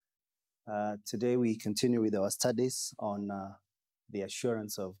Today we continue with our studies on the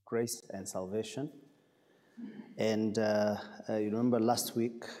assurance of grace and salvation. And you remember last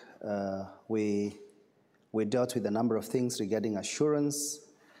week we dealt with a number of things regarding assurance.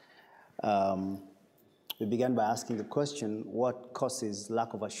 We began by asking the question, what causes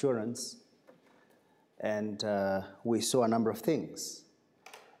lack of assurance? And we saw a number of things.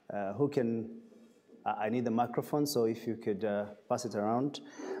 I need the microphone, so if you could pass it around.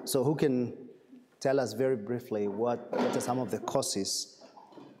 So who can tell us very briefly what are some of the causes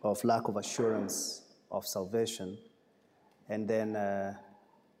of lack of assurance of salvation? And then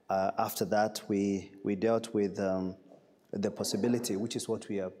after that, we dealt with the possibility, which is what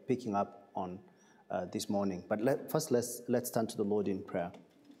we are picking up on this morning. But first, let's turn to the Lord in prayer.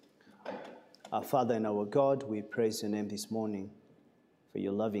 Our Father and our God, we praise your name this morning for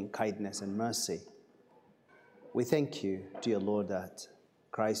your loving kindness and mercy. We thank you, dear Lord, that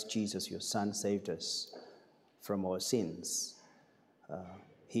Christ Jesus, your Son, saved us from our sins.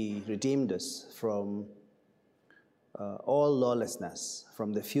 He redeemed us from all lawlessness,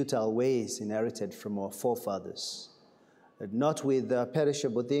 from the futile ways inherited from our forefathers, not with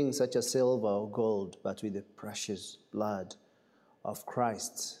perishable things such as silver or gold, but with the precious blood of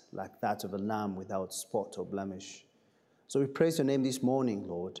Christ, like that of a lamb without spot or blemish. So we praise your name this morning,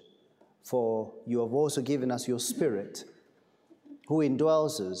 Lord, for you have also given us your Spirit, who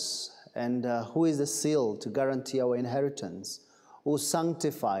indwells us, and who is the seal to guarantee our inheritance, who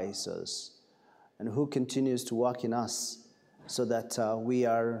sanctifies us, and who continues to work in us so that we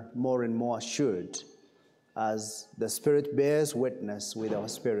are more and more assured as the Spirit bears witness with our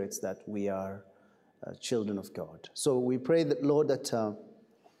spirits that we are children of God. So we pray that, Lord, that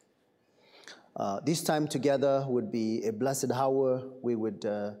this time together would be a blessed hour. We would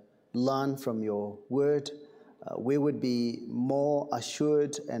learn from your word. We would be more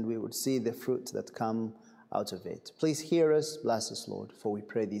assured, and we would see the fruit that come out of it. Please hear us, bless us, Lord, for we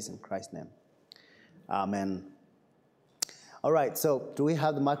pray this in Christ's name. Amen. All right, so do we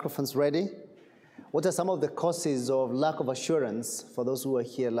have the microphones ready? What are some of the causes of lack of assurance for those who were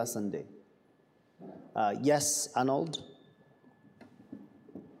here last Sunday? Yes, Arnold?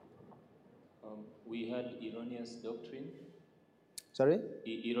 We had erroneous doctrine. Sorry?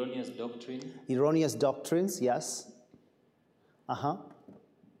 Erroneous doctrine. Erroneous doctrines, yes.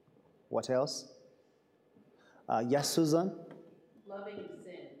 What else? Yes, Susan? Loving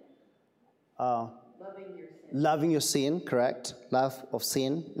sin. Loving your sin. Loving your sin, correct. Love of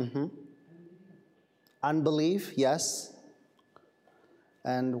sin. Mm-hmm. Unbelief, yes.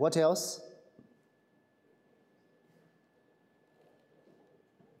 And what else?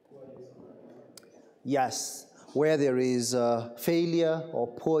 Yes. Where there is failure or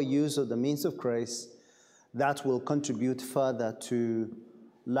poor use of the means of grace, that will contribute further to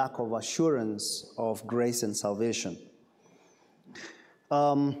lack of assurance of grace and salvation.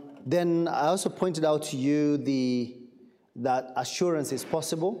 Then I also pointed out to you that assurance is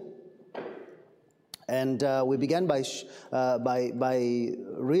possible. And we began by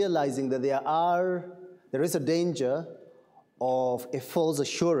realizing that there is a danger of a false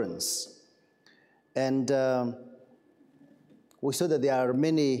assurance. And we saw that there are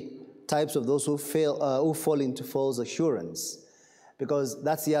many types of those who fall into false assurance, because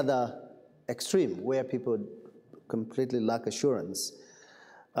that's the other extreme where people completely lack assurance.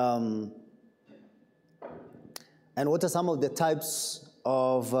 And what are some of the types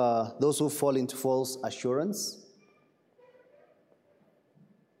of those who fall into false assurance?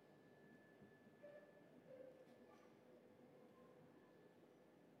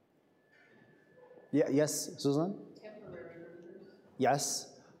 Yeah, yes, Susan? Temporary believers. Yes.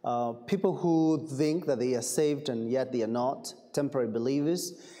 People who think that they are saved and yet they are not, temporary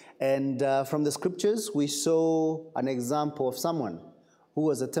believers. And from the scriptures, we saw an example of someone who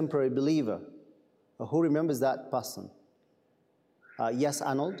was a temporary believer. Who remembers that person? Yes,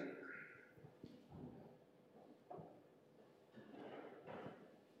 Arnold?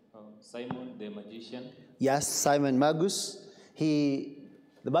 Simon the magician. Yes, Simon Magus.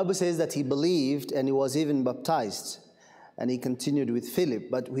 The Bible says that he believed and he was even baptized, and he continued with Philip.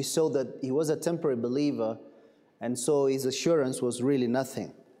 But we saw that he was a temporary believer, and so his assurance was really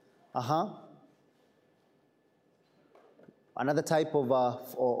nothing. Another type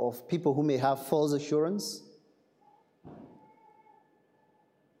of people who may have false assurance.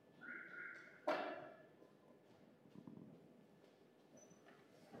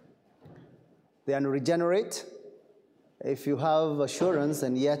 The unregenerate. If you have assurance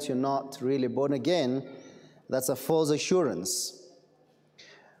and yet you're not really born again, that's a false assurance.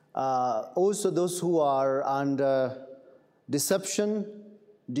 Also those who are under deception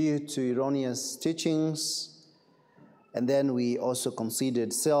due to erroneous teachings. And then we also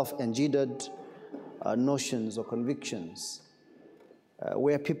considered self-engendered notions or convictions,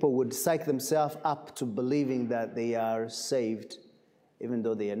 where people would psych themselves up to believing that they are saved, even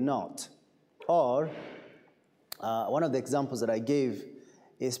though they are not. Or, one of the examples that I gave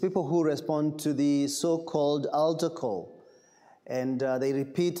is people who respond to the so-called altar call, and they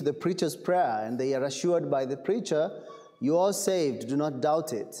repeat the preacher's prayer, and they are assured by the preacher, you are saved, do not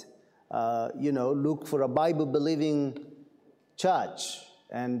doubt it. Look for a Bible-believing church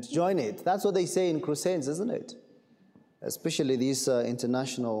and join it. That's what they say in crusades, isn't it? Especially these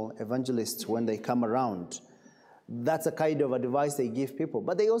international evangelists, when they come around. That's a kind of advice they give people.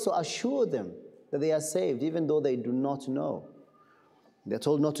 But they also assure them that they are saved, even though they do not know. They're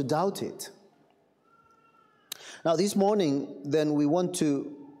told not to doubt it. Now, this morning, then, we want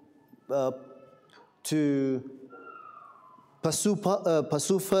to pursue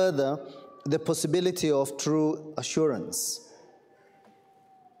further the possibility of true assurance.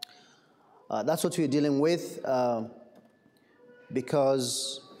 That's what we're dealing with,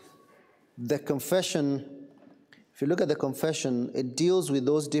 because the confession, if you look at the confession, it deals with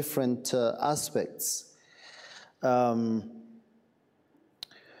those different aspects.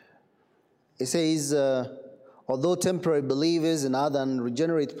 It says, although temporary believers and other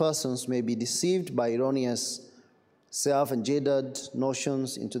unregenerate persons may be deceived by erroneous self-engendered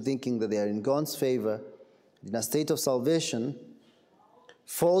notions into thinking that they are in God's favor, in a state of salvation,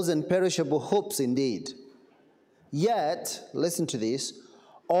 false and perishable hopes indeed. Yet, listen to this,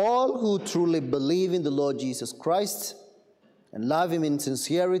 all who truly believe in the Lord Jesus Christ and love him in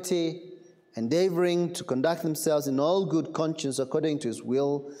sincerity, endeavoring to conduct themselves in all good conscience according to his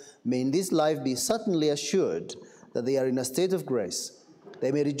will, may in this life be certainly assured that they are in a state of grace.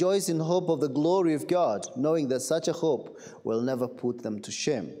 They may rejoice in hope of the glory of God, knowing that such a hope will never put them to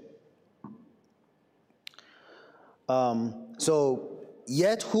shame.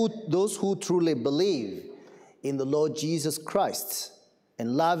 Yet those who truly believe in the Lord Jesus Christ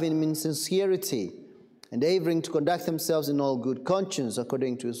and love him in sincerity, endeavoring to conduct themselves in all good conscience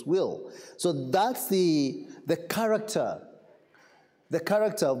according to his will. So that's the character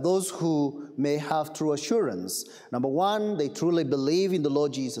of those who may have true assurance. Number one, they truly believe in the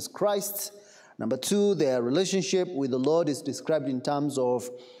Lord Jesus Christ. Number two, their relationship with the Lord is described in terms of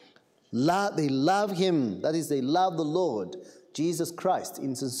love. They love him. That is, they love the Lord Jesus Christ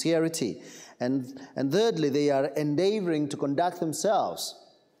in sincerity. And thirdly, they are endeavoring to conduct themselves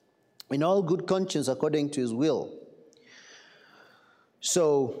in all good conscience according to his will.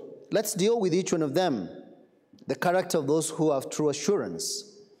 So let's deal with each one of them. The character of those who have true assurance.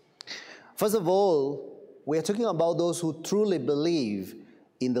 First of all, we are talking about those who truly believe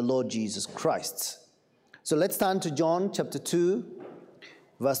in the Lord Jesus Christ. So let's turn to John chapter 2,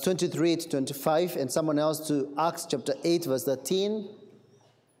 verse 23 to 25, and someone else to Acts chapter 8, verse 13,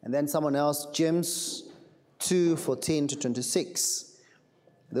 and then someone else, James 2, 14 to 26.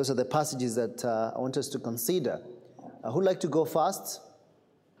 Those are the passages that I want us to consider. Who'd like to go first?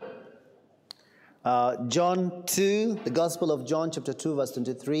 John 2, the Gospel of John, chapter 2, verse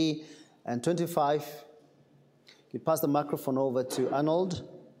 23 and 25. You pass the microphone over to Arnold.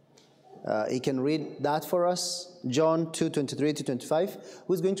 He can read that for us. John 2, 23 to 25.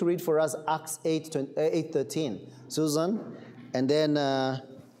 Who's going to read for us Acts 8, 13? Susan. And then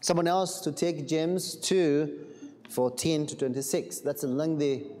someone else to take James 2, 14 to 26. That's a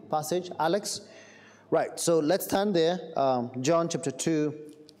lengthy passage. Alex? Right, so let's turn there. John chapter 2,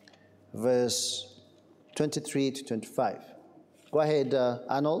 verse 23 to 25. Go ahead,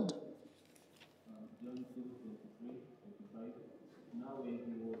 Arnold. John 2, 23, 25. Now when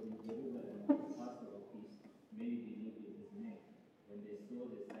he was in Jerusalem, the Passover feast, many believed in his name, when they saw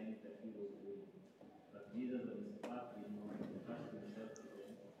the signs that he was doing. But Jesus on his part did not trust himself to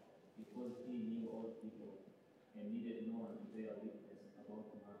them, because he knew all people, and needed no one to bear witness about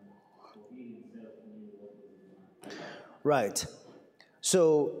man, for he himself knew what was in man. Right.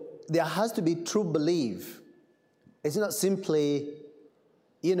 So there has to be true belief. It's not simply,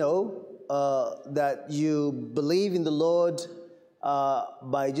 that you believe in the Lord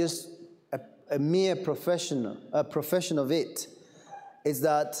by just a mere profession of it. It's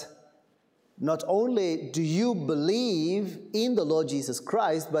that not only do you believe in the Lord Jesus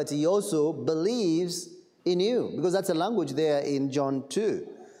Christ, but he also believes in you, because that's a language there in John 2.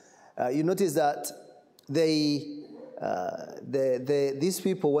 You notice that these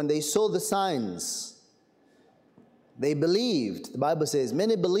people, when they saw the signs, they believed. The Bible says,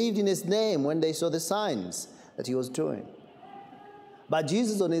 many believed in his name when they saw the signs that he was doing. But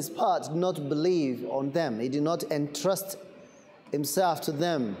Jesus, on his part, did not believe on them. He did not entrust himself to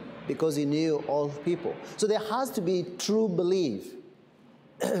them because he knew all people. So there has to be true belief,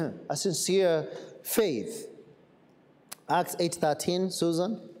 a sincere faith. Acts 8:13,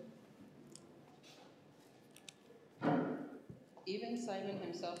 Susan. Even Simon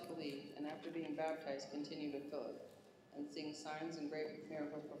himself believed, and after being baptized, continued with Philip. And seeing signs and great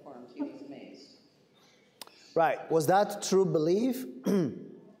miracles performed, he was amazed. Right. Was that true belief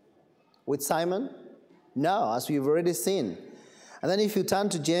with Simon? No, as we've already seen. And then if you turn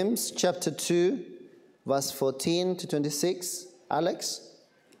to James chapter 2, verse 14 to 26, Alex.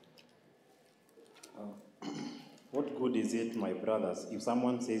 What good is it, my brothers, if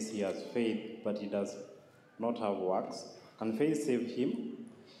someone says he has faith, but he does not have works? Can faith save him?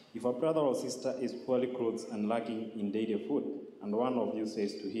 If a brother or sister is poorly clothed and lacking in daily food, and one of you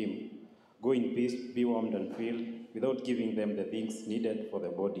says to him, "Go in peace, be warmed and filled," without giving them the things needed for the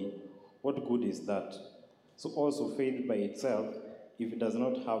body, what good is that? So also faith by itself, if it does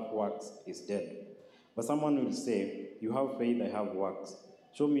not have works, is dead. But someone will say, "You have faith, I have works.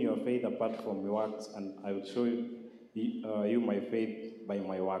 Show me your faith apart from your works, and I will show you my faith by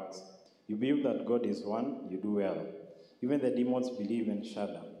my works. You believe that God is one, you do well. Even the demons believe and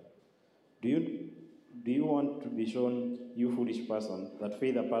shudder. Do you want to be shown, you foolish person, that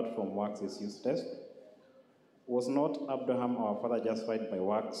faith apart from works is useless? Was not Abraham our father justified by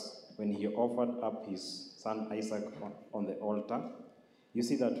works when he offered up his son Isaac on the altar? You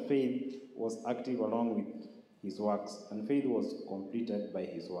see that faith was active along with his works, and faith was completed by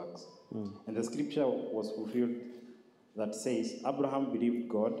his works. And the scripture was fulfilled that says, Abraham believed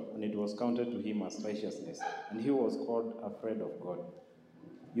God, and it was counted to him as righteousness, and he was called a friend of God.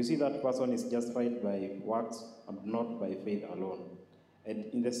 You see that person is justified by works and not by faith alone. And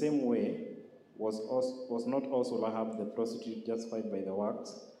in the same way, was not also Rahab the prostitute justified by the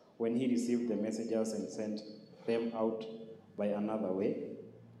works when he received the messengers and sent them out by another way?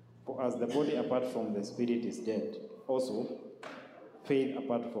 For as the body apart from the spirit is dead, also faith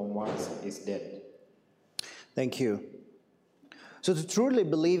apart from works is dead. Thank you. So to truly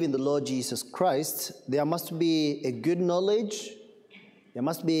believe in the Lord Jesus Christ, there must be a good knowledge, there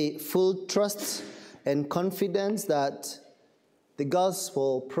must be full trust and confidence that the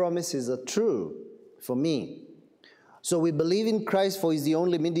gospel promises are true for me. So we believe in Christ, for he's the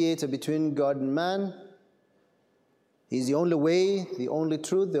only mediator between God and man. He's the only way, the only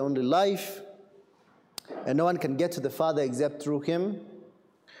truth, the only life. And no one can get to the Father except through him.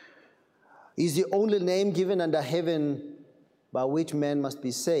 He's the only name given under heaven by which men must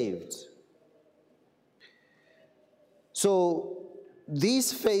be saved. So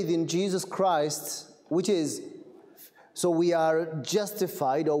this faith in Jesus Christ, which is, so we are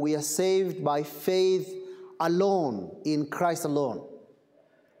justified or we are saved by faith alone, in Christ alone.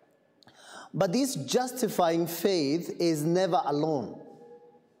 But this justifying faith is never alone.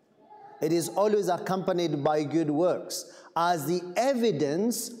 It is always accompanied by good works as the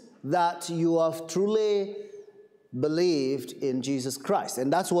evidence that you have truly believed in Jesus Christ.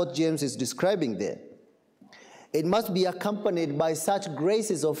 And that's what James is describing there. It must be accompanied by such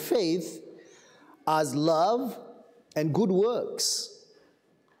graces of faith as love and good works.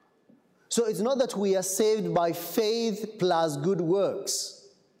 So it's not that we are saved by faith plus good works.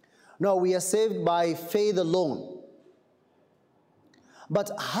 No, we are saved by faith alone.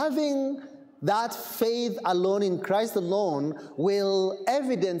 But having that faith alone in Christ alone will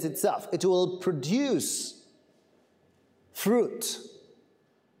evidence itself. It will produce fruit.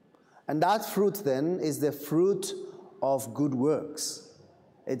 And that fruit then is the fruit of good works.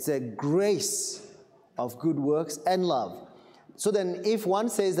 It's a grace of good works and love. So then if one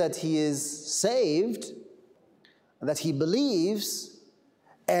says that he is saved, that he believes,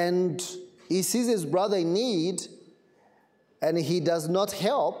 and he sees his brother in need, and he does not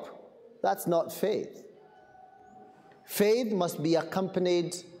help, that's not faith. Faith must be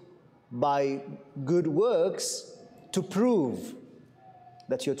accompanied by good works to prove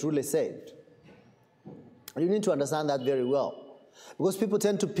that you're truly saved. And you need to understand that very well. Because people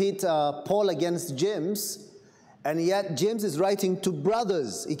tend to pit Paul against James, and yet James is writing to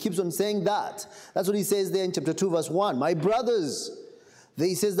brothers. He keeps on saying that. That's what he says there in chapter 2, verse 1. My brothers.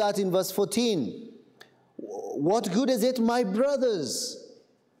 He says that in verse 14. What good is it, my brothers?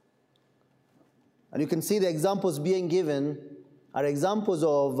 And you can see the examples being given are examples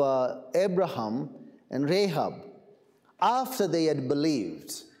of Abraham and Rahab after they had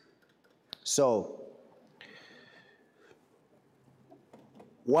believed. So,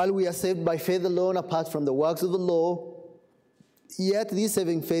 while we are saved by faith alone, apart from the works of the law, yet this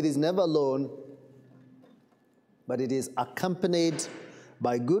saving faith is never alone, but it is accompanied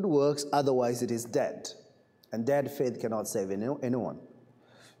by good works, otherwise it is dead. And dead faith cannot save anyone.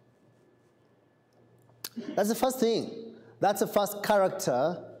 That's the first thing. That's the first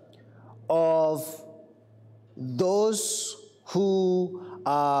character of those who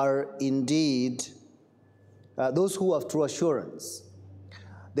are indeed, those who have true assurance.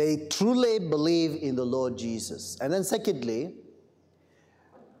 They truly believe in the Lord Jesus. And then secondly,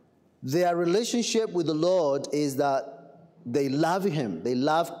 their relationship with the Lord is that they love Him. They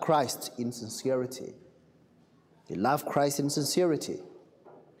love Christ in sincerity. They love Christ in sincerity.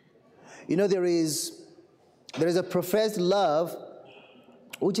 You know, there is a professed love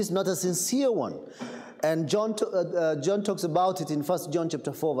which is not a sincere one. And John talks about it in 1 John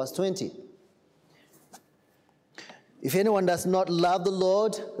chapter 4, verse 20. If anyone does not love the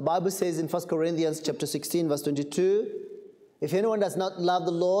Lord, the Bible says in 1 Corinthians chapter 16, verse 22, if anyone does not love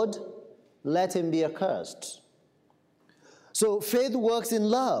the Lord, let him be accursed. So faith works in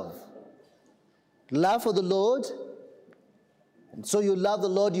love. Love for the Lord. And so you love the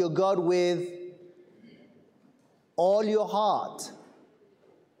Lord your God with all your heart,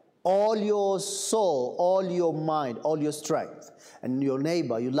 all your soul, all your mind, all your strength. And your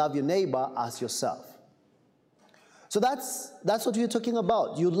neighbor, you love your neighbor as yourself. So that's what we're talking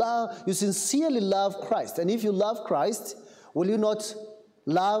about. You sincerely love Christ. And if you love Christ, will you not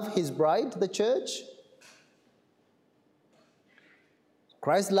love His bride, the church?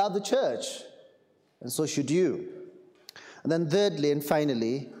 Christ loved the church, and so should you. And then thirdly and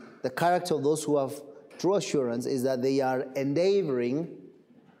finally, the character of those who have true assurance is that they are endeavoring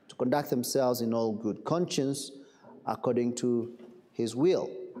to conduct themselves in all good conscience according to His will.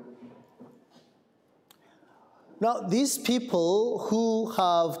 Now, these people who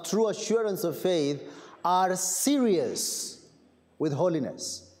have true assurance of faith are serious with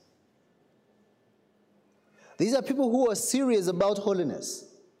holiness. These are people who are serious about holiness.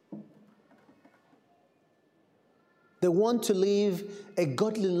 They want to live a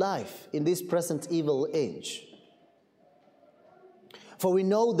godly life in this present evil age. For we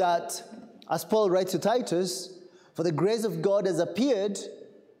know that, as Paul writes to Titus, for the grace of God has appeared,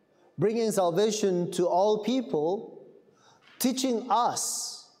 bringing salvation to all people, teaching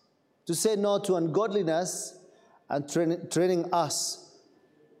us to say no to ungodliness and training us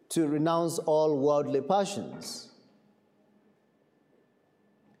to renounce all worldly passions.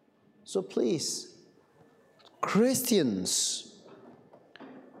 So please, Christians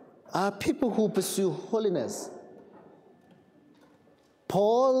are people who pursue holiness.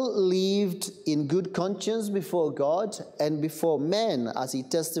 Paul lived in good conscience before God and before men, as he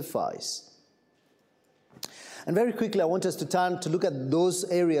testifies. And very quickly, I want us to turn to look at those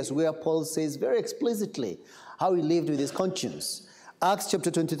areas where Paul says very explicitly how he lived with his conscience. Acts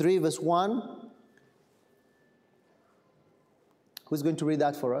chapter 23, verse 1. Who's going to read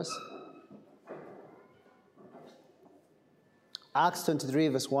that for us? Acts 23,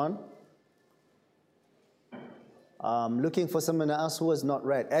 verse 1. Looking for someone else who has not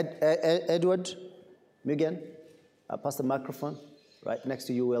read. Edward, Megan, pass the microphone right next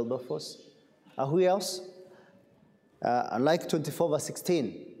to you, Wilberforce. Who else? Unlike 24, verse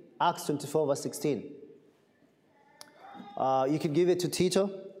 16. Acts 24, verse 16. You can give it to Tito,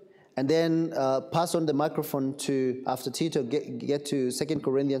 and then pass on the microphone to, after Tito, get to 2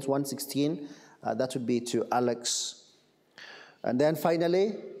 Corinthians 1:16. That would be to Alex. And then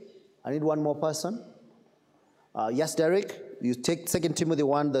finally, I need one more person. Yes, Derek, you take 2 Timothy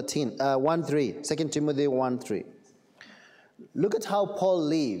 1:3. 2 Timothy 1:3. Look at how Paul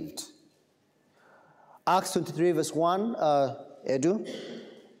lived. Acts 23, verse 1. Edu?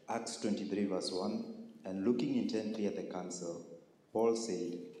 Acts 23, verse 1. And looking intently at the council, Paul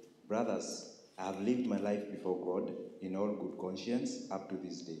said, "Brothers, I have lived my life before God in all good conscience up to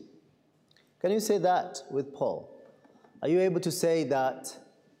this day." Can you say that with Paul? Are you able to say that?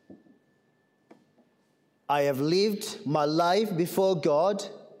 I have lived my life before God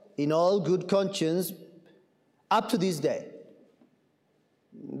in all good conscience up to this day.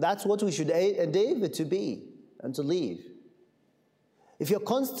 That's what we should endeavor to be and to live. If you're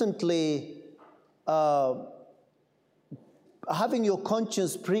constantly having your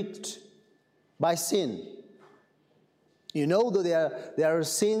conscience pricked by sin, you know that there are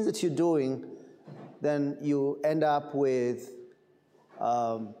sins that you're doing, then you end up with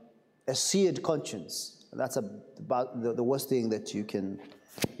a seared conscience. That's about the worst thing that you can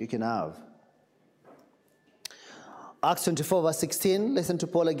have. Acts 24, verse 16. Listen to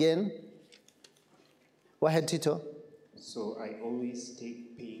Paul again. Go ahead, Tito. So I always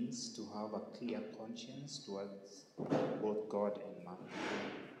take pains to have a clear conscience towards both God and man.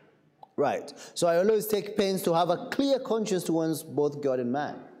 Right. So I always take pains to have a clear conscience towards both God and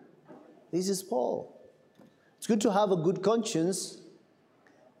man. This is Paul. It's good to have a good conscience.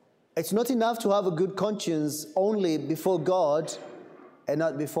 It's not enough to have a good conscience only before God and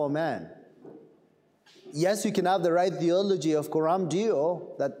not before man. Yes, you can have the right theology of coram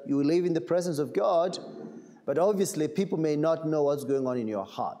Deo, that you live in the presence of God, but obviously people may not know what's going on in your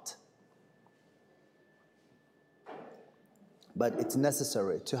heart. But it's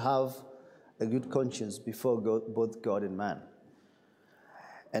necessary to have a good conscience before God, both God and man.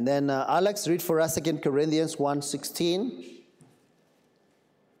 And then Alex, read for us 2 Corinthians 1:16.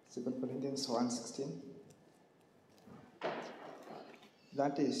 2 Corinthians 1:16.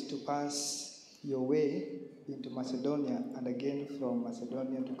 That is to pass your way into Macedonia, and again from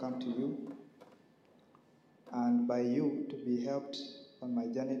Macedonia to come to you, and by you to be helped on my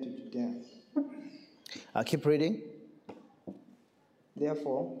journey to Judea. I'll keep reading.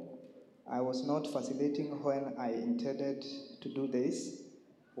 Therefore, I was not vacillating when I intended to do this,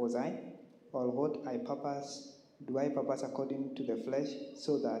 was I? Or what I purpose, do I purpose according to the flesh,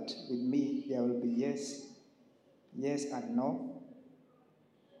 so that with me there will be yes, yes and no,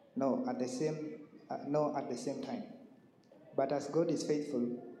 no at the same time. But as God is faithful,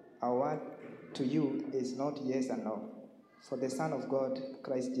 our word to you is not yes and no. For the Son of God,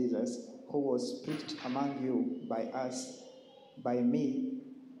 Christ Jesus, who was preached among you by us, by me,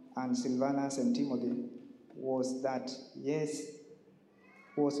 and Silvanus and Timothy, was that yes,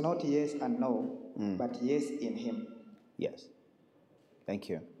 was not yes and no, but yes in him. Yes. Thank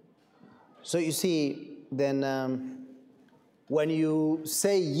you. So you see, then when you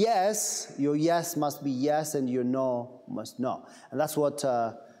say yes, your yes must be yes and your no must no. And that's what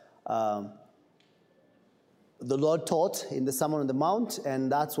the Lord taught in the Sermon on the Mount,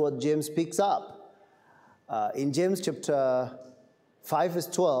 and that's what James picks up. In James chapter 5 verse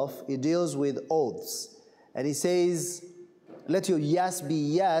 12, he deals with oaths. And he says, let your yes be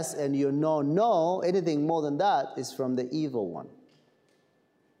yes and your no, no. Anything more than that is from the evil one.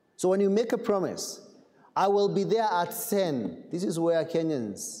 So when you make a promise, I will be there at 10. This is where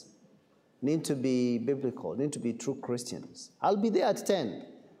Kenyans need to be biblical, need to be true Christians. I'll be there at 10.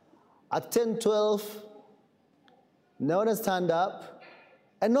 At 10:12, no one stand up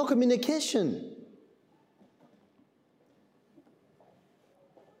and no communication.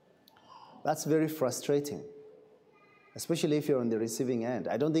 That's very frustrating, especially if you're on the receiving end.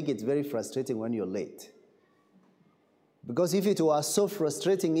 I don't think it's very frustrating when you're late. Because if it was so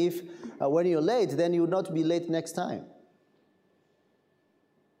frustrating if when you're late, then you would not be late next time.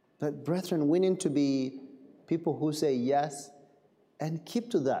 But brethren, we need to be people who say yes and keep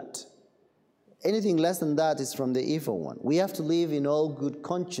to that. Anything less than that is from the evil one. We have to live in all good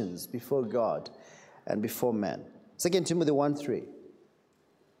conscience before God and before men. 2 Timothy 1:3.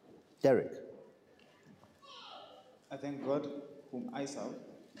 Derek. I thank God, whom I serve,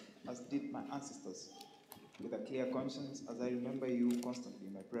 as did my ancestors, with a clear conscience, as I remember you constantly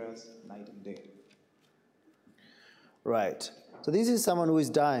in my prayers, night and day. Right. So this is someone who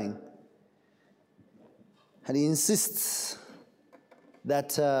is dying, and he insists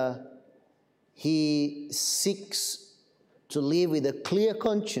that he seeks to live with a clear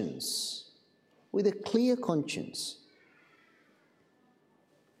conscience, with a clear conscience.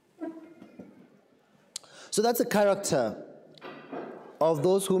 So that's a character of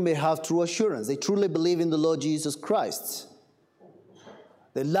those who may have true assurance. They truly believe in the Lord Jesus Christ.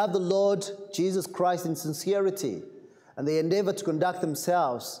 They love the Lord Jesus Christ in sincerity, and they endeavor to conduct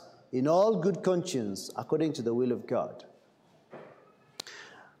themselves in all good conscience according to the will of God.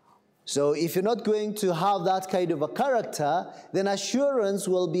 So if you're not going to have that kind of a character, then assurance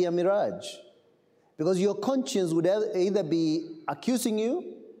will be a mirage, because your conscience would either be accusing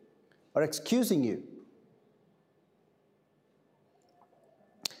you or excusing you.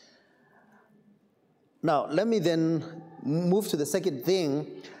 Now, let me then move to the second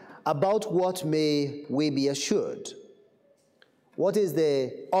thing about what may we be assured. What is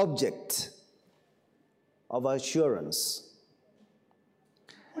the object of assurance?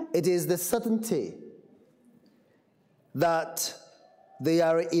 It is the certainty that they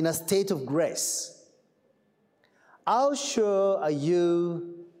are in a state of grace. How sure are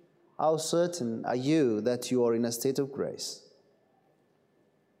you, how certain are you that you are in a state of grace?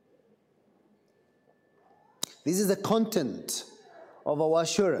 This is the content of our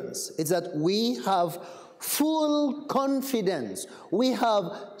assurance. It's that we have full confidence. We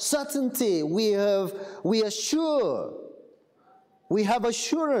have certainty. We are sure. We have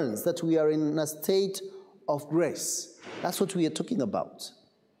assurance that we are in a state of grace. That's what we are talking about.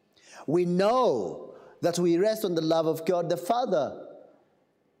 We know that we rest on the love of God the Father,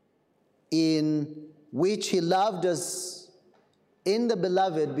 in which He loved us in the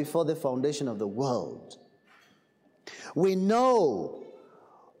Beloved before the foundation of the world. We know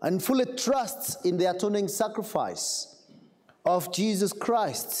and fully trust in the atoning sacrifice of Jesus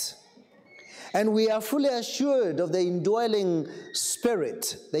Christ. And we are fully assured of the indwelling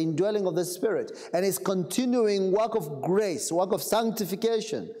Spirit, the indwelling of the Spirit, and His continuing work of grace, work of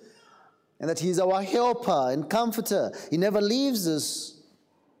sanctification, and that He is our helper and comforter. He never leaves us,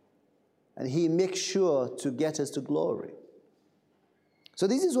 and He makes sure to get us to glory. So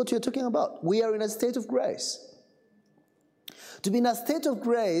this is what you're talking about. We are in a state of grace. To be in a state of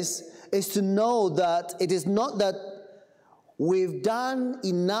grace is to know that it is not that we've done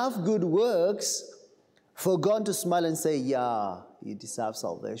enough good works for God to smile and say, yeah, you deserve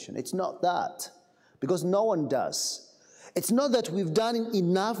salvation. It's not that, because no one does. It's not that we've done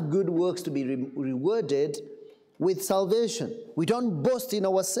enough good works to be rewarded with salvation. We don't boast in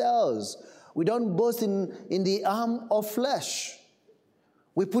ourselves. We don't boast in the arm of flesh.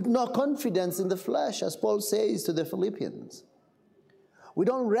 We put no confidence in the flesh, as Paul says to the Philippians. We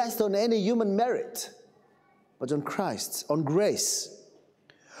don't rest on any human merit, but on Christ, on grace.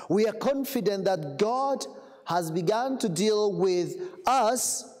 We are confident that God has begun to deal with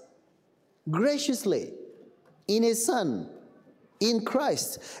us graciously in His Son, in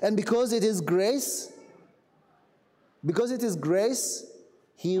Christ. And because it is grace,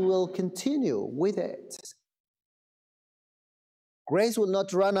 He will continue with it. Grace will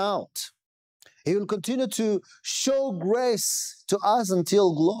not run out. He will continue to show grace to us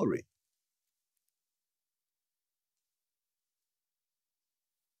until glory.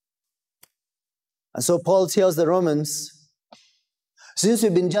 And so Paul tells the Romans, since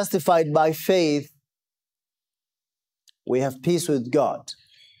we've been justified by faith, we have peace with God.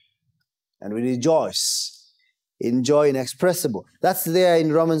 And we rejoice in joy inexpressible. That's there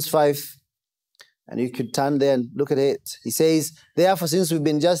in Romans 5. And you could turn there and look at it. He says, therefore, since we've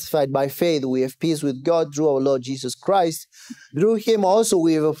been justified by faith, we have peace with God through our Lord Jesus Christ. Through Him also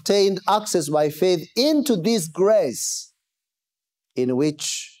we have obtained access by faith into this grace in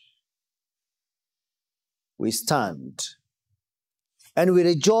which we stand. And we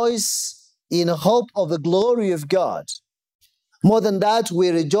rejoice in hope of the glory of God. More than that, we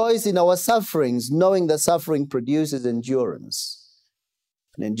rejoice in our sufferings, knowing that suffering produces endurance.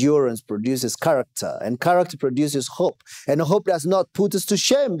 And endurance produces character, and character produces hope. And hope does not put us to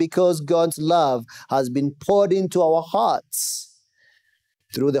shame, because God's love has been poured into our hearts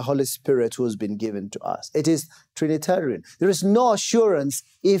through the Holy Spirit who has been given to us. It is Trinitarian. There is no assurance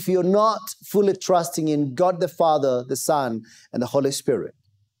if you're not fully trusting in God the Father, the Son, and the Holy Spirit.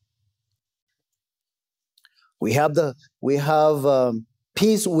 We have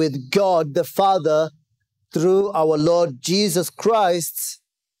peace with God the Father through our Lord Jesus Christ,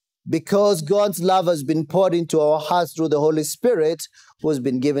 because God's love has been poured into our hearts through the Holy Spirit who has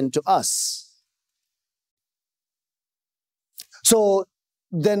been given to us. So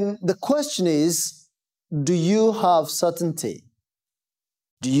then the question is, do you have certainty?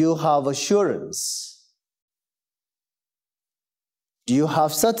 Do you have assurance? Do you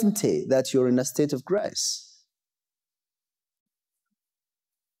have certainty that you're in a state of grace?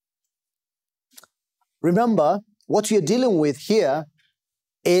 Remember, what we are dealing with here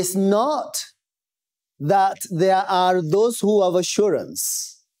is not that there are those who have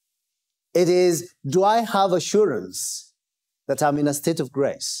assurance. It is, do I have assurance that I'm in a state of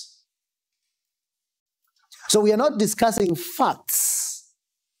grace? So we are not discussing facts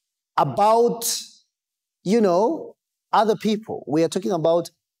about, other people. We are talking about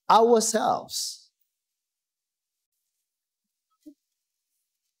ourselves.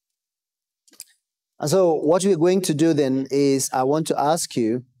 And so what we're going to do then is I want to ask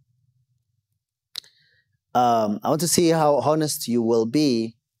you, I want to see how honest you will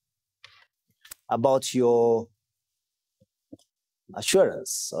be about your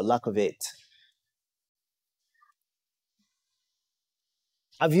assurance or lack of it.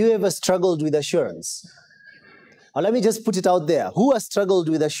 Have you ever struggled with assurance? Or let me just put it out there. Who has struggled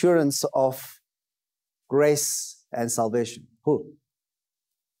with assurance of grace and salvation? Who?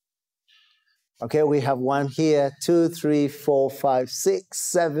 Okay, we have one here, 2, 3, 4, 5, 6,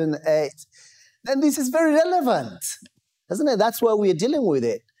 7, 8. Then this is very relevant, isn't it? That's why we're dealing with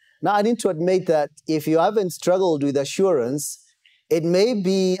it. Now, I need to admit that if you haven't struggled with assurance, it may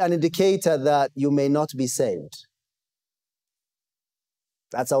be an indicator that you may not be saved.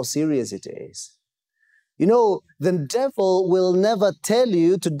 That's how serious it is. The devil will never tell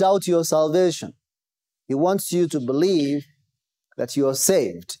you to doubt your salvation. He wants you to believe that you are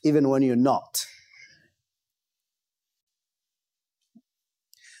saved, even when you're not.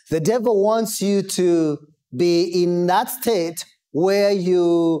 The devil wants you to be in that state where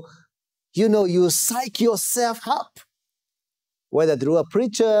you you psych yourself up, whether through a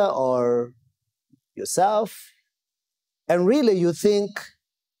preacher or yourself, and really you think,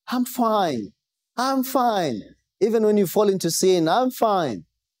 I'm fine. I'm fine. Even when you fall into sin, I'm fine.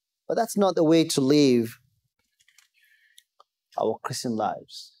 But that's not the way to live our Christian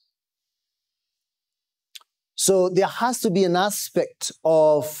lives. So there has to be an aspect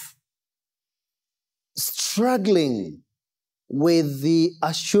of struggling with the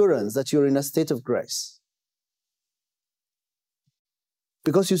assurance that you're in a state of grace.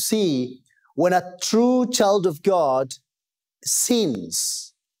 Because you see, when a true child of God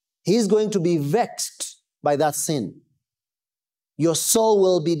sins, he's going to be vexed by that sin. Your soul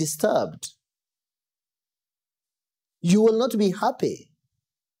will be disturbed. You will not be happy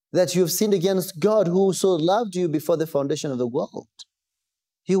that you've sinned against God who so loved you before the foundation of the world.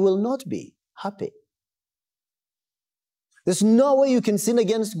 You will not be happy. There's no way you can sin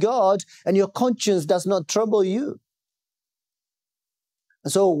against God and your conscience does not trouble you.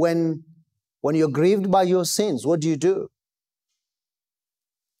 And so when you're grieved by your sins, what do?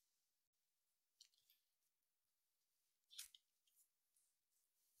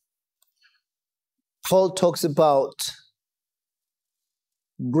 Paul talks about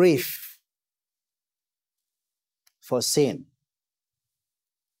grief for sin.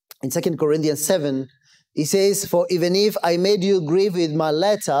 In 2 Corinthians 7, he says, for even if I made you grieve with my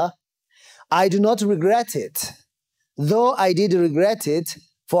letter, I do not regret it. Though I did regret it,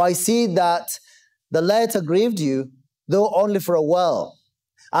 for I see that the letter grieved you, though only for a while.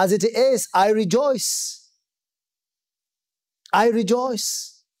 As it is, I rejoice. I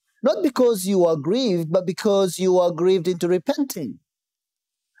rejoice. Not because you are grieved, but because you are grieved into repenting.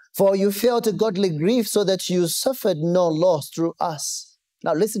 For you felt a godly grief so that you suffered no loss through us.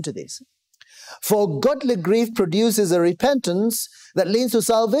 Now listen to this. For godly grief produces a repentance that leads to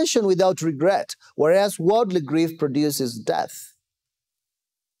salvation without regret, whereas worldly grief produces death.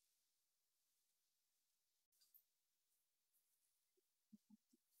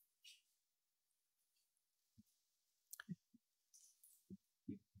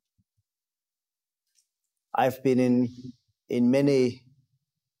 I've been in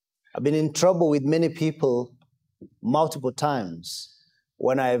trouble with many people multiple times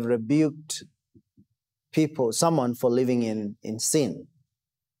when I've rebuked someone for living in sin.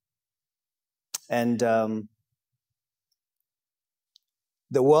 And the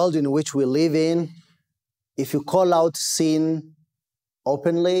world in which we live in, if you call out sin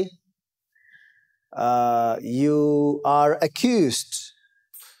openly, you are accused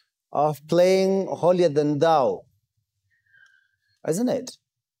of playing holier than thou, isn't it?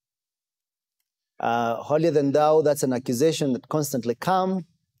 Holier than thou, that's an accusation that constantly comes.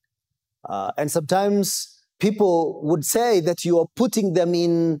 And sometimes people would say that you are putting them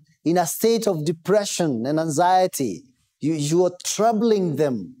in a state of depression and anxiety. You are troubling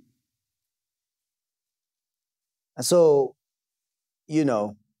them. And so,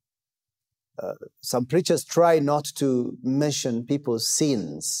 some preachers try not to mention people's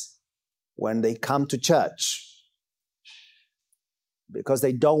sins when they come to church because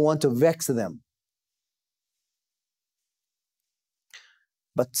they don't want to vex them.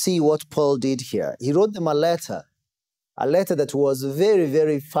 But see what Paul did here. He wrote them a letter that was very,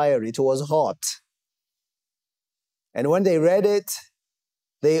 very fiery. It was hot. And when they read it,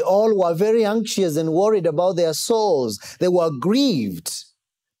 they all were very anxious and worried about their souls. They were grieved.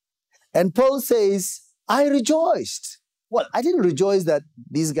 And Paul says, I rejoiced. Well, I didn't rejoice that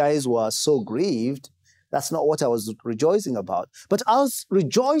these guys were so grieved. That's not what I was rejoicing about. But I was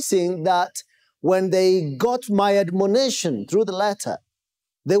rejoicing that when they got my admonition through the letter,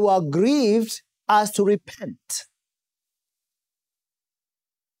 they were grieved as to repent.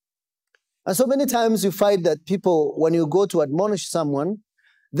 And so many times you find that people, when you go to admonish someone,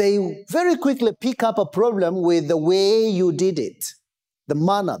 they very quickly pick up a problem with the way you did it, the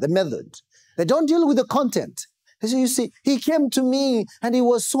manner, the method. They don't deal with the content. They say, you see, he came to me and he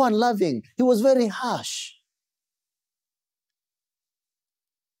was so unloving. He was very harsh.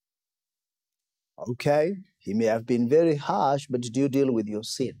 Okay, he may have been very harsh, but do you deal with your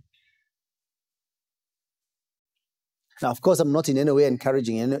sin? Now, of course, I'm not in any way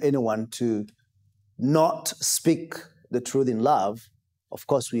encouraging anyone to not speak the truth in love. Of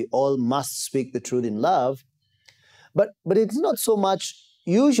course, we all must speak the truth in love. But it's not so much,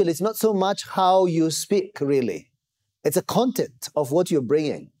 usually it's not so much how you speak, really. It's a content of what you're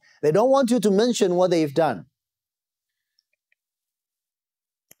bringing. They don't want you to mention what they've done.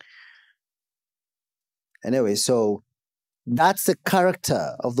 Anyway, so that's the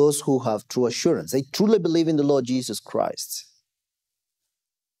character of those who have true assurance. They truly believe in the Lord Jesus Christ.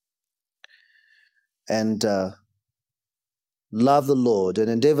 and love the Lord and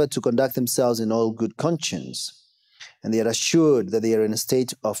endeavor to conduct themselves in all good conscience, and they are assured that they are in a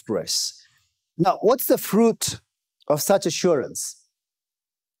state of grace. Now, what's the fruit of such assurance?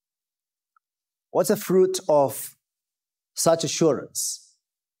 What's the fruit of such assurance?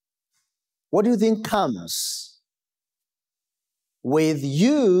 What do you think comes with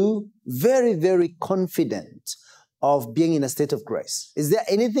you very, very confident of being in a state of grace? Is there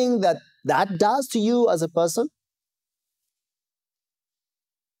anything that does to you as a person?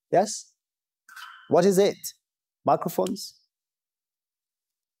 Yes? What is it? Microphones?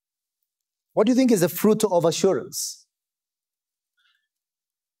 What do you think is the fruit of assurance?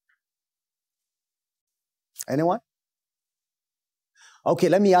 Anyone? Okay,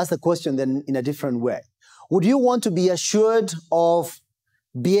 let me ask the question then in a different way. Would you want to be assured of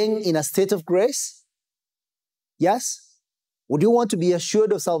being in a state of grace? Yes? Would you want to be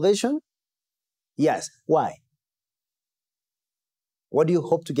assured of salvation? Yes. Why? What do you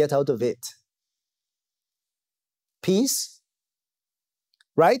hope to get out of it? Peace?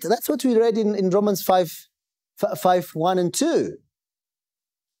 Right? That's what we read in Romans 5, 1 and 2.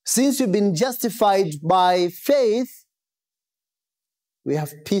 Since you've been justified by faith, we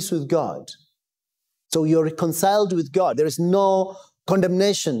have peace with God. So you're reconciled with God. There is no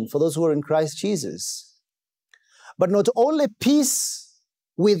condemnation for those who are in Christ Jesus. But not only peace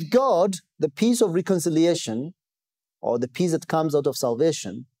with God, the peace of reconciliation, or the peace that comes out of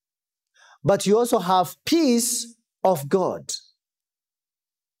salvation, but you also have peace of God.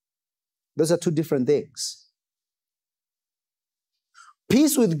 Those are two different things.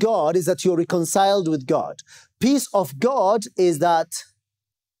 Peace with God is that you're reconciled with God. Peace of God is that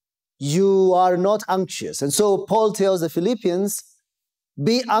you are not anxious. And so Paul tells the Philippians,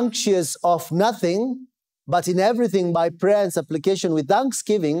 be anxious of nothing, but in everything by prayer and supplication with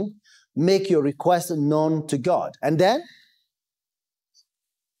thanksgiving, make your request known to God. And then,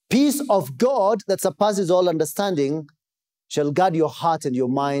 peace of God that surpasses all understanding shall guard your heart and your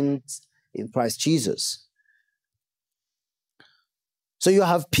mind in Christ Jesus. So you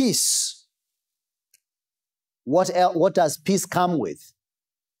have peace. What does peace come with?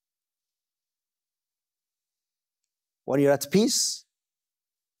 When you're at peace,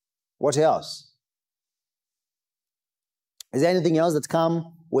 what else? Is there anything else that comes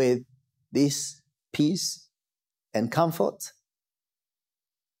with this peace and comfort?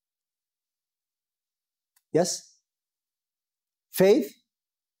 Yes? Faith?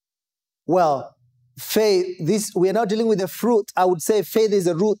 Well, faith, we are not dealing with the fruit. I would say faith is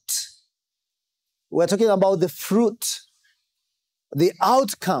a root. We're talking about the fruit, the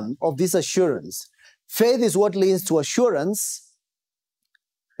outcome of this assurance. Faith is what leads to assurance.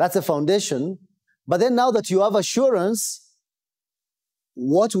 That's the foundation. But then now that you have assurance,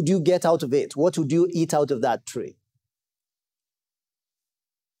 what would you get out of it? What would you eat out of that tree?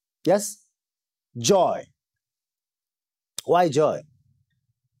 Yes? Joy. Why joy?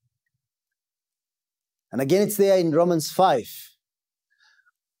 And again, it's there in Romans 5.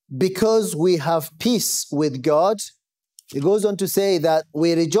 Because we have peace with God, it goes on to say that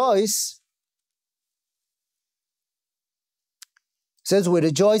we rejoice. It says we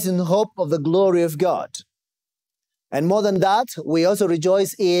rejoice in hope of the glory of God. And more than that, we also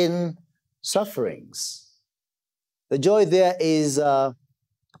rejoice in sufferings. The joy there is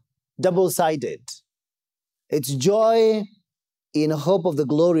double-sided. It's joy in hope of the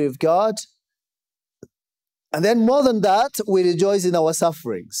glory of God. And then more than that, we rejoice in our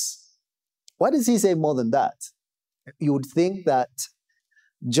sufferings. Why does he say more than that? You would think that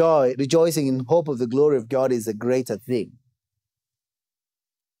joy, rejoicing in hope of the glory of God is a greater thing.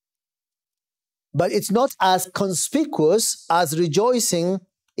 But it's not as conspicuous as rejoicing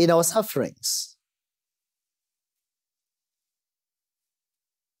in our sufferings.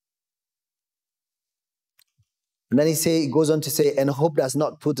 And then he goes on to say, and hope does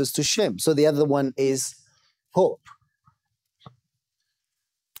not put us to shame. So the other one is hope.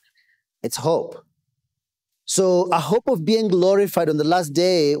 It's hope. So a hope of being glorified on the last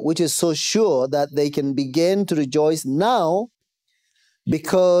day, which is so sure that they can begin to rejoice now,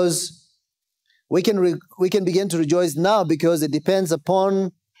 because we can begin to rejoice now because it depends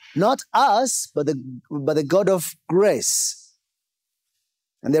upon not us, but the God of grace.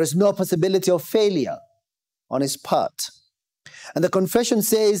 And there is no possibility of failure on his part. And the confession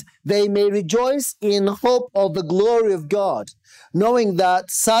says, they may rejoice in hope of the glory of God, knowing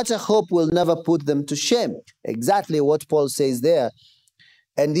that such a hope will never put them to shame. Exactly what Paul says there.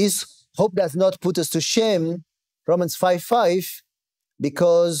 And this hope does not put us to shame, Romans 5:5,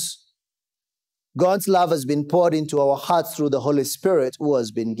 because God's love has been poured into our hearts through the Holy Spirit who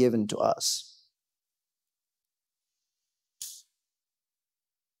has been given to us.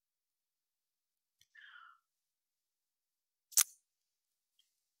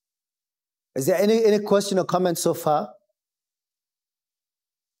 Is there any question or comment so far?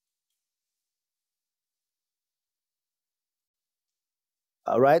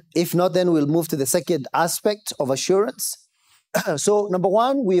 All right. If not, then we'll move to the second aspect of assurance. So, number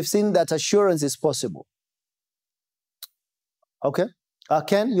one, we have seen that assurance is possible. Okay.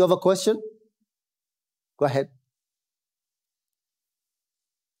 Ken, you have a question? Go ahead.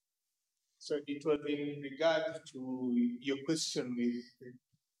 So it was in regard to your question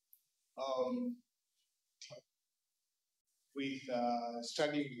with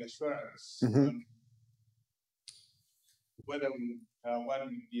studying with assurance, whether one will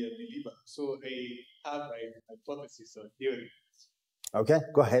be a believer. So I have a hypothesis or theory. Okay,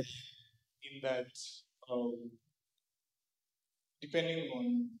 go ahead. In that, depending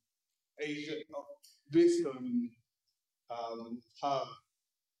on based on how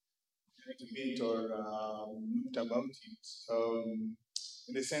to meet or looked about it,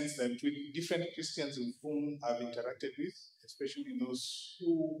 in the sense that with different Christians with whom I've interacted with, especially those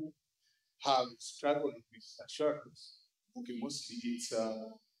who have struggled with assurance, okay, mostly it's,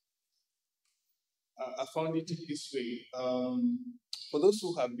 I found it this way. For those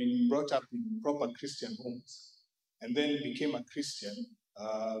who have been brought up in proper Christian homes and then became a Christian,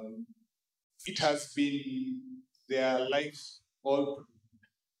 it has been their life all,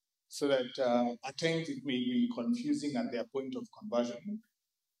 so that at times it may be confusing at their point of conversion,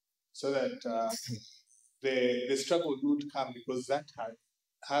 so that the struggle would come because that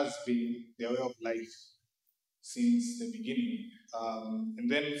has been their way of life since the beginning. And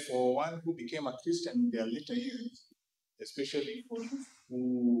then for one who became a Christian in their later years, especially for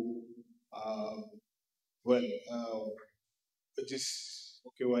who, just,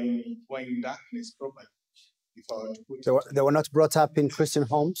 okay, were in darkness properly, if I were to put it. They were not brought up in Christian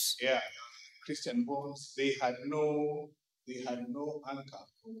homes? Yeah, Christian homes, they had no anchor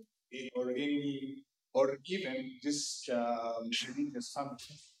or any, or even just religious family.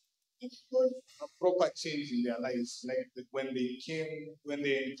 It was a proper change in their lives, like when they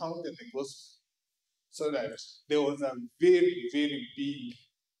encountered the gospel, so that there was a very, very big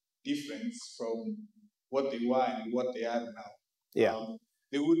difference from what they were and what they are now. Yeah.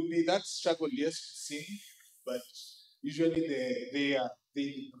 There would be that struggle, yes, sin, but usually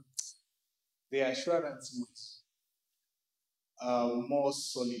the assurance was more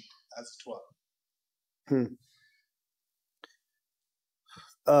solid, as it were.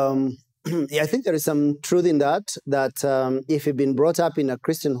 Yeah, I think there is some truth in that if you've been brought up in a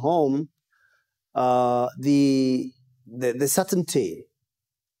Christian home, the certainty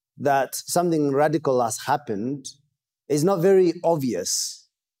that something radical has happened is not very obvious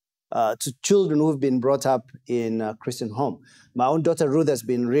to children who've been brought up in a Christian home. My own daughter Ruth has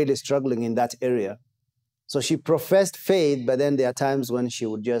been really struggling in that area. So she professed faith, but then there are times when she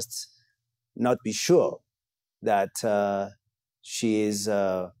would just not be sure that she is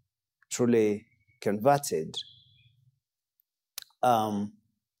truly converted. But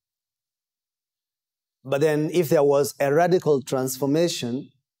then if there was a radical transformation,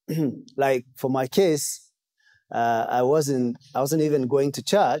 like for my case, I wasn't even going to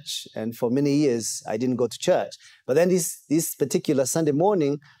church, and for many years I didn't go to church. But then this particular Sunday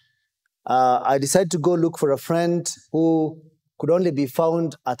morning, I decided to go look for a friend who could only be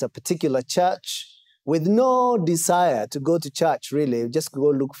found at a particular church, with no desire to go to church, really. Just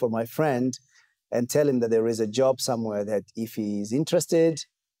go look for my friend and tell him that there is a job somewhere that if he is interested,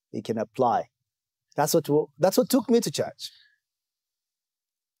 he can apply. That's what took me to church.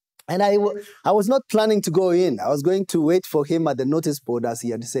 And I was not planning to go in. I was going to wait for him at the notice board, as he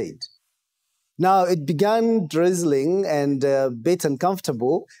had said. Now, it began drizzling and a bit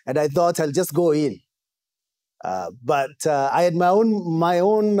uncomfortable, and I thought I'll just go in. But I had my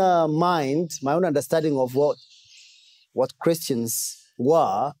own mind, my own understanding of what Christians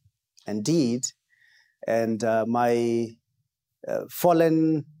were and did, and my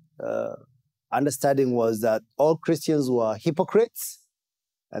fallen understanding was that all Christians were hypocrites,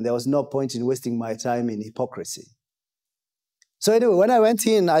 and there was no point in wasting my time in hypocrisy. So anyway, when I went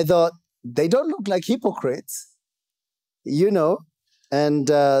in, I thought, they don't look like hypocrites, and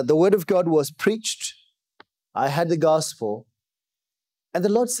the word of God was preached. I had the gospel, and the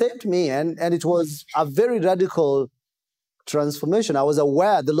Lord saved me, and it was a very radical transformation. I was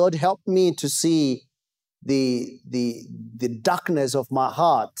aware. The Lord helped me to see the darkness of my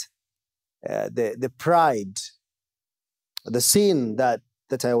heart, the pride, the sin that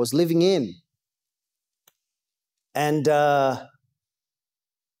I was living in. And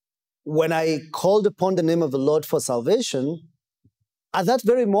when I called upon the name of the Lord for salvation, at that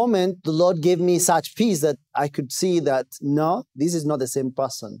very moment, the Lord gave me such peace that I could see that, no, this is not the same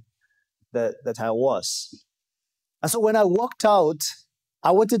person. that I was. And so when I walked out,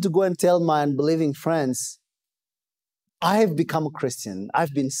 I wanted to go and tell my unbelieving friends, I have become a Christian.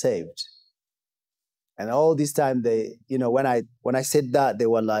 I've been saved. And all this time, they, when I said that, they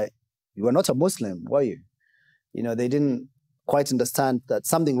were like, "You were not a Muslim, were you?" They didn't quite understand that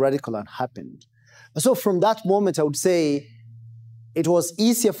something radical had happened. And so from that moment, I would say it was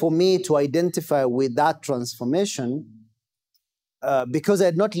easier for me to identify with that transformation because I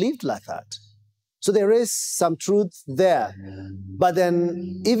had not lived like that. So there is some truth there. But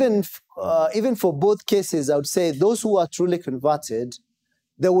then even for both cases, I would say those who are truly converted,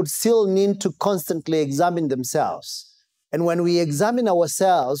 they would still need to constantly examine themselves. And when we examine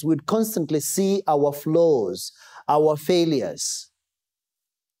ourselves, we'd constantly see our flaws, our failures.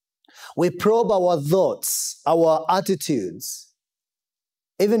 We probe our thoughts, our attitudes,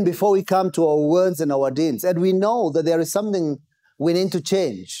 even before we come to our words and our deeds. And we know that there is something we need to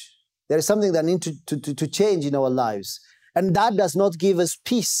change. There is something that needs to change in our lives. And that does not give us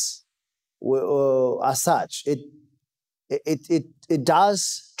peace as such. It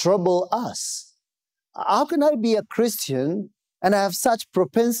does trouble us. How can I be a Christian and I have such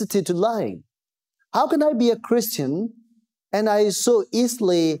propensity to lying? How can I be a Christian and I so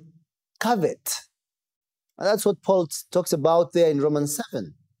easily covet? And that's what Paul talks about there in Romans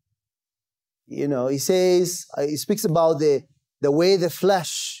 7. He says, he speaks about the way the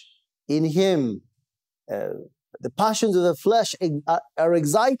flesh in him, the passions of the flesh are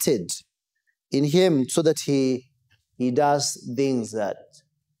excited in him so that he does things that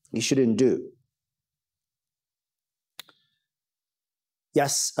he shouldn't do.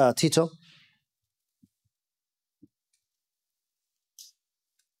 Yes, Tito?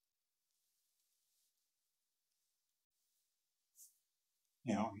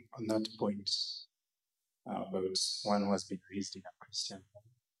 On that point about one who has been raised in a Christian home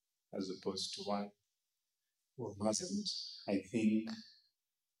as opposed to one who wasn't, I think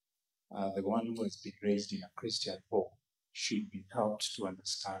the one who has been raised in a Christian home should be helped to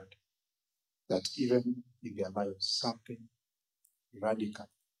understand that even in their lives, something radical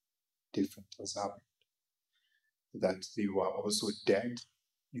different has happened. That they were also dead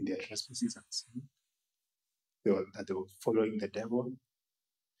in their trespasses and sin. That they were following the devil.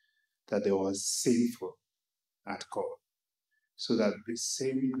 That they were sinful at core. So that the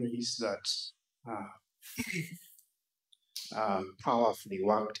same grace that powerfully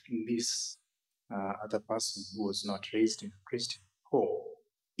worked in this other person who was not raised in a Christian home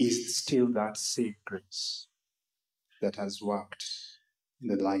is still that same grace that has worked in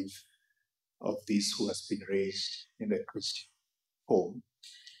the life of this who has been raised in the Christian home,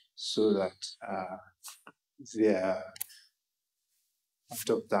 so that there, out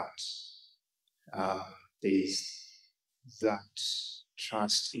of that, there is that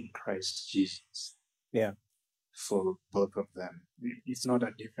trust in Christ Jesus. Yeah. For both of them. It's not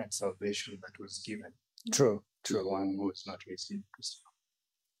a different salvation that was given. True. To the one who is not raised in Christ.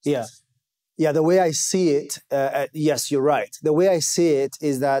 Yeah. Yeah, the way I see it, yes, you're right. The way I see it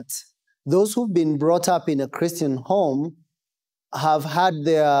is that those who've been brought up in a Christian home have had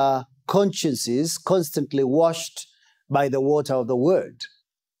their consciences constantly washed by the water of the word.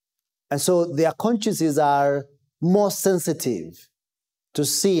 And so their consciences are more sensitive to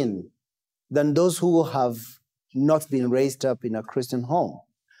sin than those who have not been raised up in a Christian home.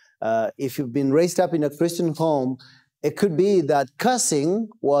 If you've been raised up in a Christian home, it could be that cursing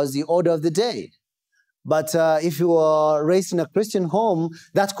was the order of the day. But if you were raised in a Christian home,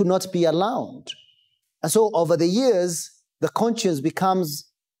 that could not be allowed. And so over the years, the conscience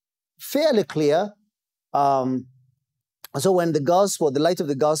becomes fairly clear. So when the light of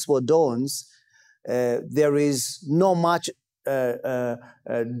the gospel dawns, there is not much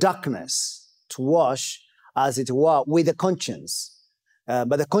darkness to wash, as it were, with the conscience.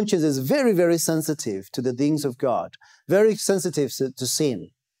 But the conscience is very, very sensitive to the things of God, very sensitive to sin.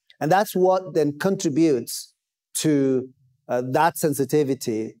 And that's what then contributes to that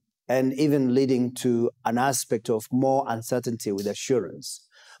sensitivity and even leading to an aspect of more uncertainty with assurance.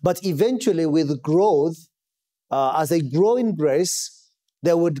 But eventually, with growth, as they grow in grace,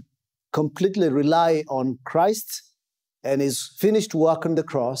 they would completely rely on Christ and his finished work on the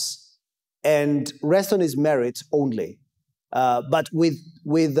cross and rest on his merit only. But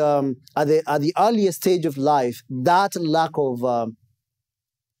at the earliest stage of life, that lack of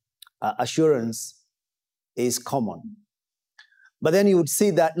assurance is common. But then you would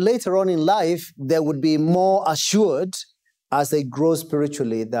see that later on in life, they would be more assured as they grow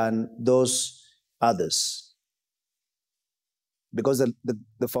spiritually than those others, because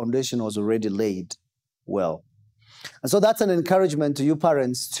the foundation was already laid well. And so that's an encouragement to you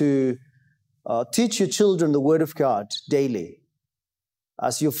parents to Teach your children the Word of God daily.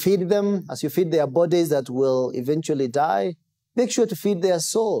 As you feed them, as you feed their bodies that will eventually die, make sure to feed their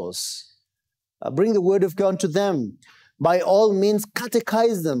souls. Bring the Word of God to them. By all means,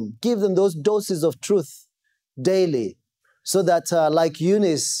 catechize them. Give them those doses of truth daily, so that like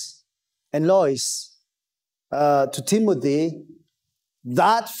Eunice and Lois, to Timothy,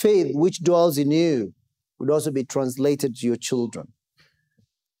 that faith which dwells in you would also be translated to your children.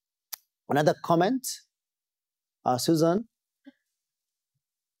 Another comment? Susan?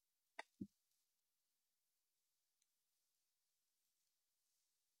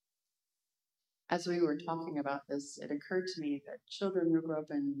 As we were talking about this, it occurred to me that children who grow up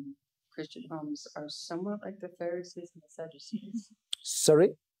in Christian homes are somewhat like the Pharisees and the Sadducees. Sorry?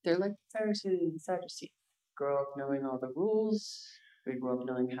 They're like the Pharisees and the Sadducees. Grow up knowing all the rules. We grow up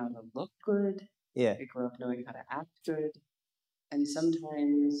knowing how to look good. Yeah. We grow up knowing how to act good. And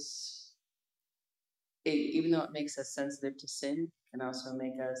sometimes, even though it makes us sensitive to sin, it can also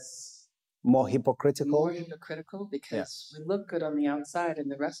make us More hypocritical? Because we look good on the outside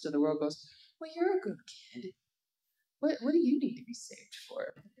and the rest of the world goes, well, you're a good kid. What do you need to be saved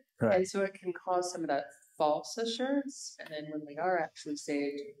for? Right. And so it can cause some of that false assurance. And then when we are actually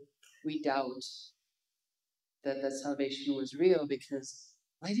saved, we doubt that the salvation was real because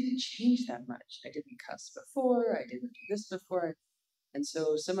I didn't change that much. I didn't cuss before. I didn't do this before. And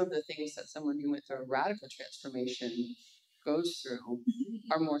so some of the things that someone who went through a radical transformation goes through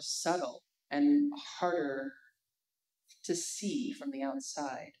are more subtle and harder to see from the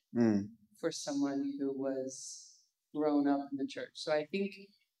outside for someone who was grown up in the church. So I think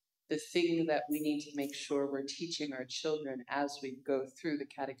the thing that we need to make sure we're teaching our children as we go through the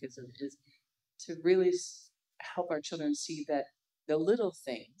catechism is to really help our children see that the little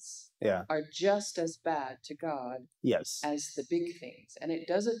things are just as bad to God as the big things. And it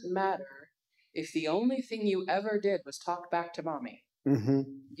doesn't matter if the only thing you ever did was talk back to mommy. Mm-hmm.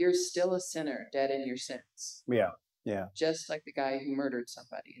 You're still a sinner, dead in your sins. Yeah. Just like the guy who murdered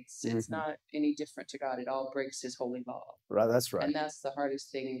somebody. It's not any different to God. It all breaks his holy law. Right, that's right. And that's the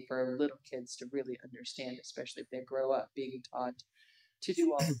hardest thing for little kids to really understand, especially if they grow up being taught to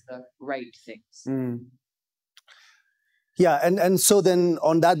do all of the right things. Yeah, and so then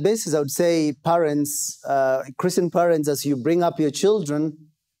on that basis, I would say parents, Christian parents, as you bring up your children,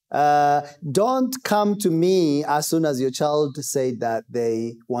 don't come to me as soon as your child say that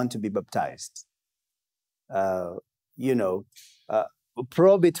they want to be baptized.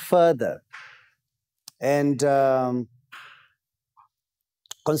 Probe it further and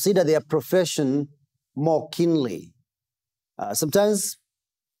consider their profession more keenly. Sometimes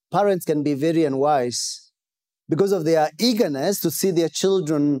parents can be very unwise because of their eagerness to see their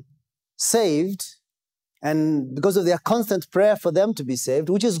children saved and because of their constant prayer for them to be saved,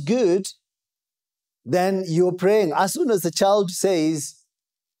 which is good. Then you're praying. As soon as the child says,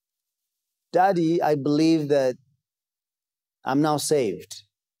 Daddy, I believe that I'm now saved.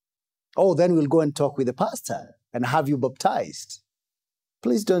 Oh, then we'll go and talk with the pastor and have you baptized.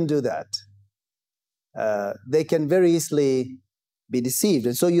 Please don't do that. They can very easily be deceived.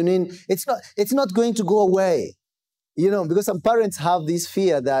 And so it's not going to go away. Because some parents have this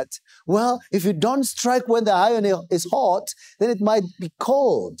fear that, well, if you don't strike when the iron is hot, then it might be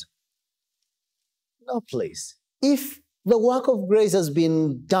cold. No, please. If the work of grace has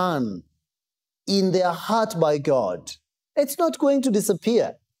been done in their heart by God, it's not going to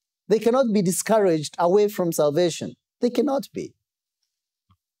disappear. They cannot be discouraged away from salvation. They cannot be.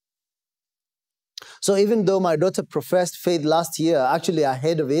 So even though my daughter professed faith last year, actually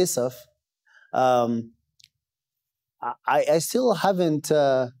ahead of Asaph, I still haven't,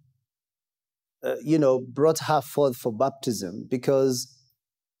 brought her forth for baptism because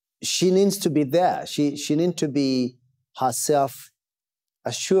she needs to be there. She needs to be herself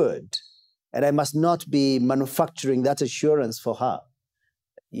assured. And I must not be manufacturing that assurance for her,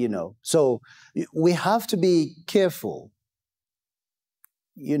 So we have to be careful,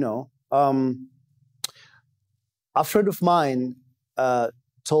 A friend of mine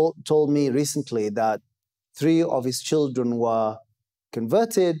told me recently that 3 of his children were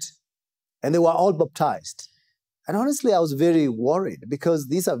converted and they were all baptized. And honestly, I was very worried because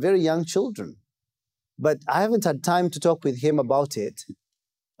these are very young children. But I haven't had time to talk with him about it.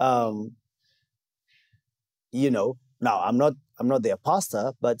 Now I'm not their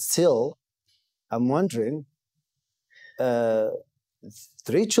pastor, but still, I'm wondering,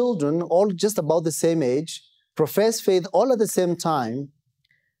 3 children, all just about the same age, profess faith all at the same time,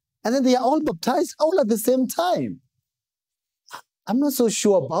 and then they are all baptized all at the same time. I'm not so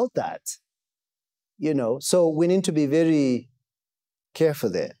sure about that. So we need to be very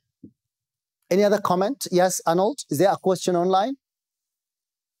careful there. Any other comment? Yes, Arnold, is there a question online?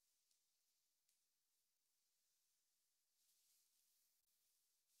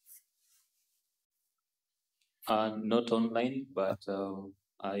 Not online, but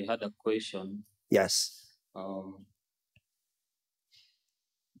I had a question. Yes.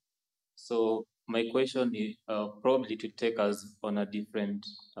 So my question is probably to take us on a different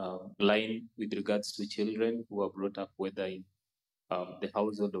line with regards to children who are brought up whether in the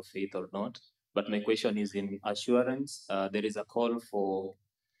household of faith or not. But my question is in assurance. There is a call for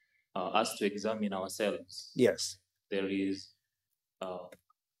us to examine ourselves. Yes. There is,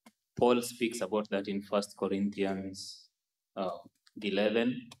 Paul speaks about that in 1 Corinthians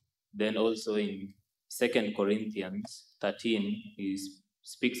 11. Then also in 2 Corinthians 13, he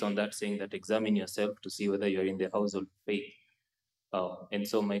speaks on that, saying that examine yourself to see whether you're in the household of faith. And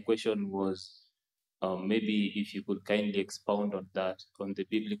so my question was, maybe if you could kindly expound on that, on the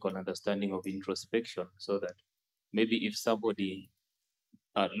biblical understanding of introspection, so that maybe if somebody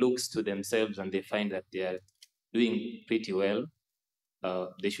looks to themselves and they find that they are doing pretty well,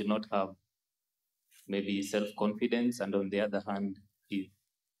 they should not have maybe self-confidence, and on the other hand, if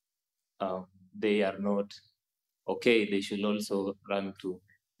they are not okay, they should also run to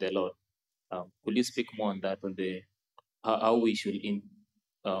the Lord. Could you speak more on that, on the how we should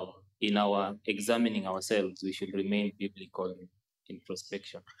in our examining ourselves, we should remain biblical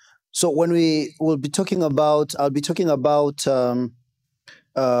introspection? So when we will be talking about, I'll be talking about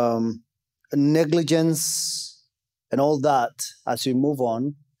negligence and all that as we move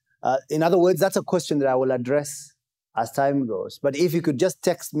on. In other words, that's a question that I will address as time goes. But if you could just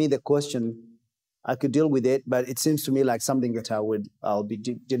text me the question, I could deal with it. But it seems to me like something that I'll be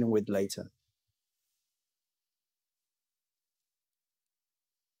dealing with later.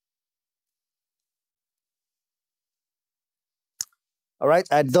 All right.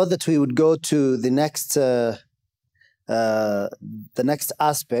 I thought that we would go to the next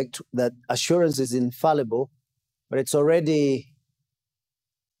aspect, that assurance is infallible, but it's already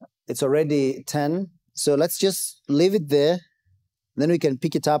 10. So let's just leave it there. Then we can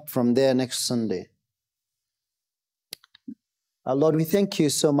pick it up from there next Sunday. Lord, we thank you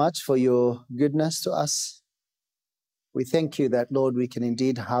so much for your goodness to us. We thank you that, Lord, we can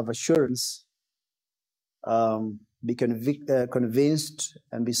indeed have assurance, be convinced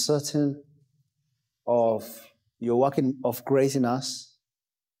and be certain of your working of grace in us.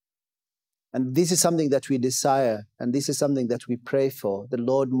 And this is something that we desire, and this is something that we pray for. The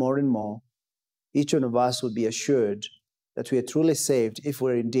Lord, more and more, each one of us will be assured that we are truly saved if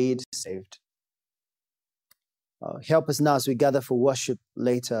we're indeed saved. Help us now as we gather for worship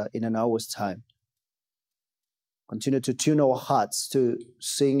later in an hour's time. Continue to tune our hearts to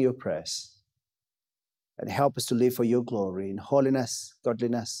sing your praise, and help us to live for your glory in holiness,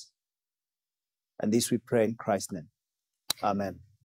 godliness. And this we pray in Christ's name. Amen.